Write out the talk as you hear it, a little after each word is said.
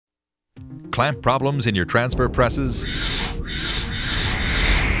clamp problems in your transfer presses?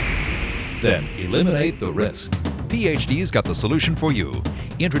 Then eliminate the risk. PhD's got the solution for you.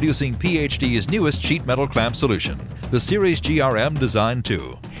 Introducing PhD's newest sheet metal clamp solution, the Series GRM Design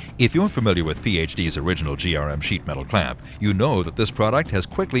 2. If you're familiar with PhD's original GRM sheet metal clamp, you know that this product has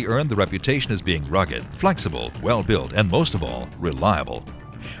quickly earned the reputation as being rugged, flexible, well-built, and most of all, reliable.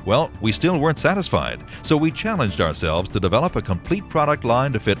 Well, we still weren't satisfied, so we challenged ourselves to develop a complete product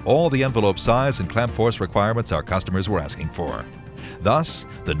line to fit all the envelope size and clamp force requirements our customers were asking for. Thus,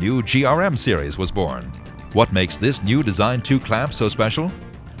 the new GRM series was born. What makes this new Design 2 clamp so special?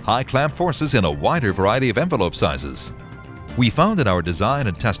 High clamp forces in a wider variety of envelope sizes. We found in our design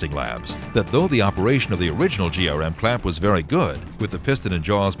and testing labs that though the operation of the original GRM clamp was very good, with the piston and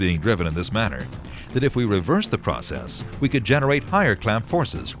jaws being driven in this manner, that if we reversed the process, we could generate higher clamp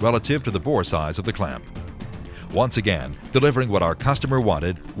forces relative to the bore size of the clamp. Once again, delivering what our customer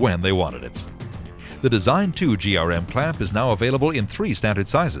wanted when they wanted it. The Design 2 GRM clamp is now available in 3 standard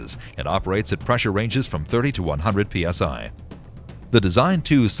sizes and operates at pressure ranges from 30 to 100 psi. The Design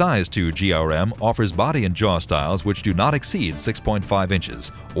 2 Size 2 GRM offers body and jaw styles which do not exceed 6.5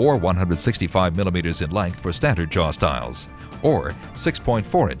 inches or 165 millimeters in length for standard jaw styles, or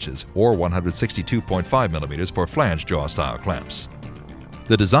 6.4 inches or 162.5 millimeters for flange jaw style clamps.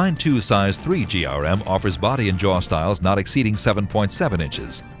 The Design 2 Size 3 GRM offers body and jaw styles not exceeding 7.7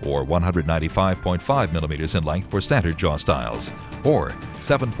 inches or 195.5 millimeters in length for standard jaw styles, or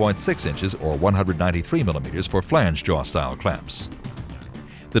 7.6 inches or 193 millimeters for flange jaw style clamps.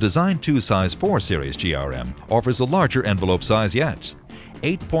 The Design 2 Size 4 Series GRM offers a larger envelope size yet,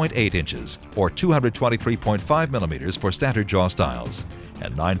 8.8 inches or 223.5 millimeters for standard jaw styles,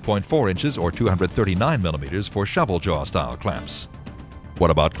 and 9.4 inches or 239 millimeters for shovel jaw style clamps.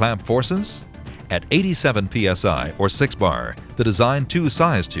 What about clamp forces? At 87 psi or 6 bar, the Design 2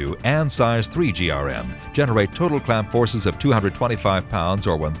 Size 2 and Size 3 GRM generate total clamp forces of 225 pounds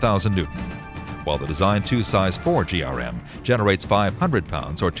or 1,000 Newton, while the Design 2 Size 4 GRM generates 500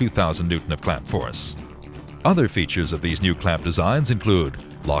 pounds or 2,000 Newton of clamp force. Other features of these new clamp designs include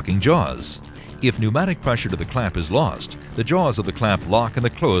locking jaws. If pneumatic pressure to the clamp is lost, the jaws of the clamp lock in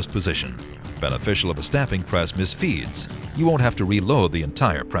the closed position. Beneficial if a stamping press misfeeds. You won't have to reload the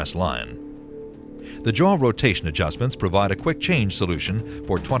entire press line. The jaw rotation adjustments provide a quick change solution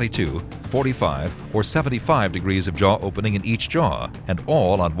for 22, 45, or 75 degrees of jaw opening in each jaw, and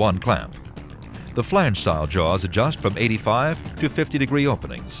all on one clamp. The flange-style jaws adjust from 85 to 50 degree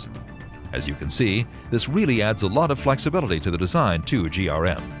openings. As you can see, this really adds a lot of flexibility to the Design 2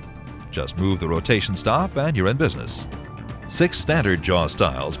 GRM. Just move the rotation stop and you're in business. 6 standard jaw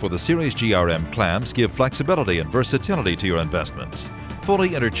styles for the Series GRM clamps give flexibility and versatility to your investment.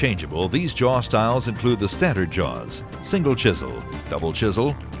 Fully interchangeable, these jaw styles include the standard jaws, single chisel, double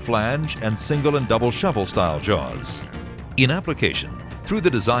chisel, flange, and single and double shovel style jaws. In application, through the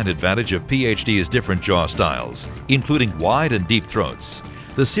design advantage of PhD's different jaw styles, including wide and deep throats,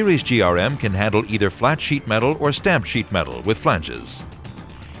 the Series GRM can handle either flat sheet metal or stamped sheet metal with flanges.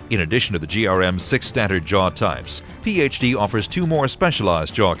 In addition to the GRM's 6 standard jaw types, PhD offers 2 more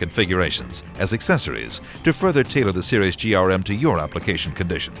specialized jaw configurations as accessories to further tailor the Series GRM to your application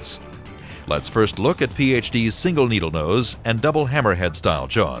conditions. Let's first look at PhD's single needle nose and double hammerhead style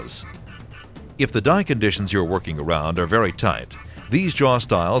jaws. If the die conditions you're working around are very tight, these jaw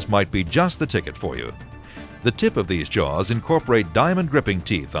styles might be just the ticket for you. The tip of these jaws incorporate diamond gripping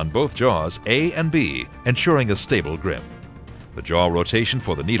teeth on both jaws A and B, ensuring a stable grip. The jaw rotation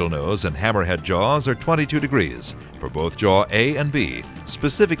for the needle nose and hammerhead jaws are 22 degrees for both jaw A and B,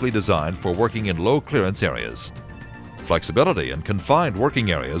 specifically designed for working in low clearance areas. Flexibility and confined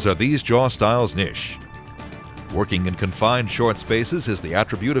working areas are these jaw styles' niche. Working in confined short spaces is the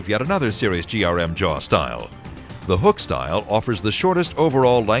attribute of yet another Series GRM jaw style. The hook style offers the shortest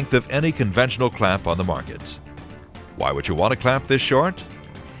overall length of any conventional clamp on the market. Why would you want a clamp this short?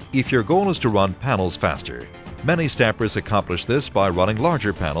 If your goal is to run panels faster, many stampers accomplish this by running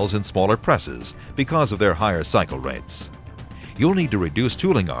larger panels in smaller presses because of their higher cycle rates. You'll need to reduce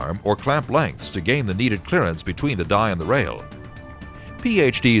tooling arm or clamp lengths to gain the needed clearance between the die and the rail.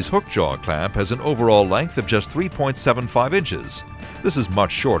 PhD's hook jaw clamp has an overall length of just 3.75 inches. This is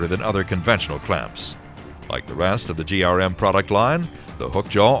much shorter than other conventional clamps. Like the rest of the GRM product line, the hook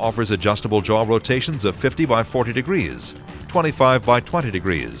jaw offers adjustable jaw rotations of 50 by 40 degrees, 25 by 20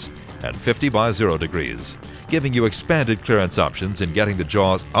 degrees, and 50 by 0 degrees, giving you expanded clearance options in getting the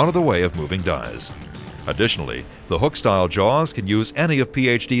jaws out of the way of moving dies. Additionally, the hook-style jaws can use any of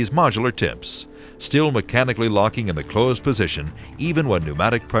PhD's modular tips, still mechanically locking in the closed position even when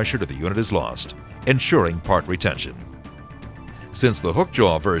pneumatic pressure to the unit is lost, ensuring part retention. Since the hook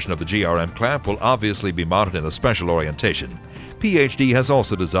jaw version of the GRM clamp will obviously be mounted in a special orientation, PhD has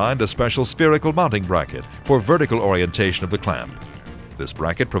also designed a special spherical mounting bracket for vertical orientation of the clamp. This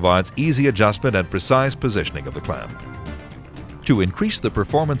bracket provides easy adjustment and precise positioning of the clamp. To increase the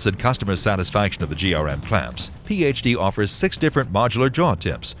performance and customer satisfaction of the GRM clamps, PhD offers 6 different modular jaw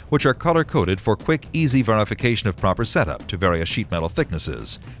tips, which are color-coded for quick, easy verification of proper setup to various sheet metal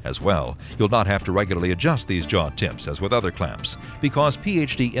thicknesses. As well, you'll not have to regularly adjust these jaw tips as with other clamps, because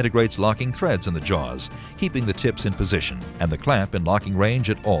PhD integrates locking threads in the jaws, keeping the tips in position and the clamp in locking range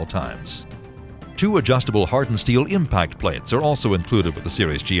at all times. 2 adjustable hardened steel impact plates are also included with the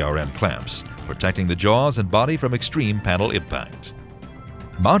Series GRM clamps, protecting the jaws and body from extreme panel impact.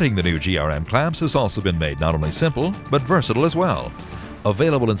 Mounting the new GRM clamps has also been made not only simple, but versatile as well.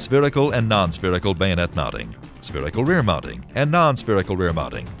 Available in spherical and non-spherical bayonet mounting, spherical rear mounting, and non-spherical rear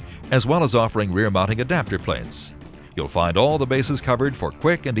mounting, as well as offering rear mounting adapter plates. You'll find all the bases covered for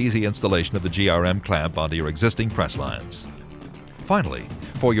quick and easy installation of the GRM clamp onto your existing press lines. Finally,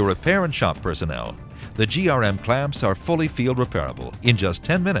 for your repair and shop personnel, the GRM clamps are fully field repairable in just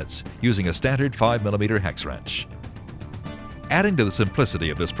 10 minutes using a standard 5mm hex wrench. Adding to the simplicity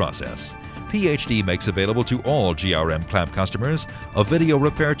of this process, PhD makes available to all GRM clamp customers a video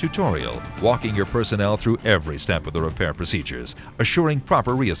repair tutorial walking your personnel through every step of the repair procedures, assuring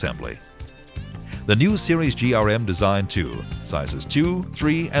proper reassembly. The new Series GRM Design 2, sizes 2,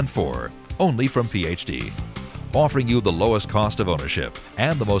 3, and 4, only from PhD, offering you the lowest cost of ownership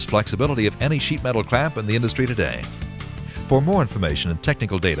and the most flexibility of any sheet metal clamp in the industry today. For more information and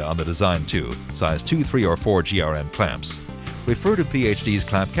technical data on the Design 2, size 2, 3, or 4 GRM clamps, refer to PhD's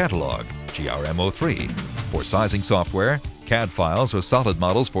clamp catalog, GRM03, for sizing software, CAD files, or solid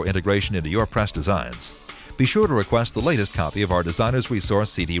models for integration into your press designs. Be sure to request the latest copy of our Designer's Resource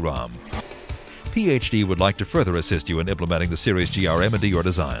CD-ROM. PhD would like to further assist you in implementing the Series GRM into your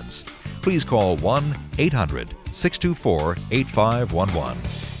designs. Please call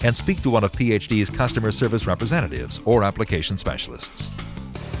 1-800-624-8511 and speak to one of PhD's customer service representatives or application specialists.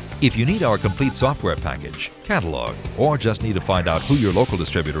 If you need our complete software package, catalog, or just need to find out who your local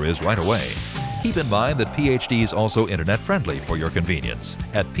distributor is right away, keep in mind that PhD is also internet-friendly for your convenience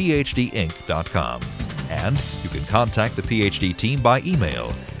at phdinc.com. And you can contact the PhD team by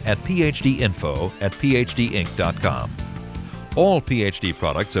email at phdinfo@phdinc.com. All PhD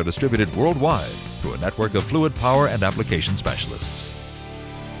products are distributed worldwide through a network of fluid power and application specialists.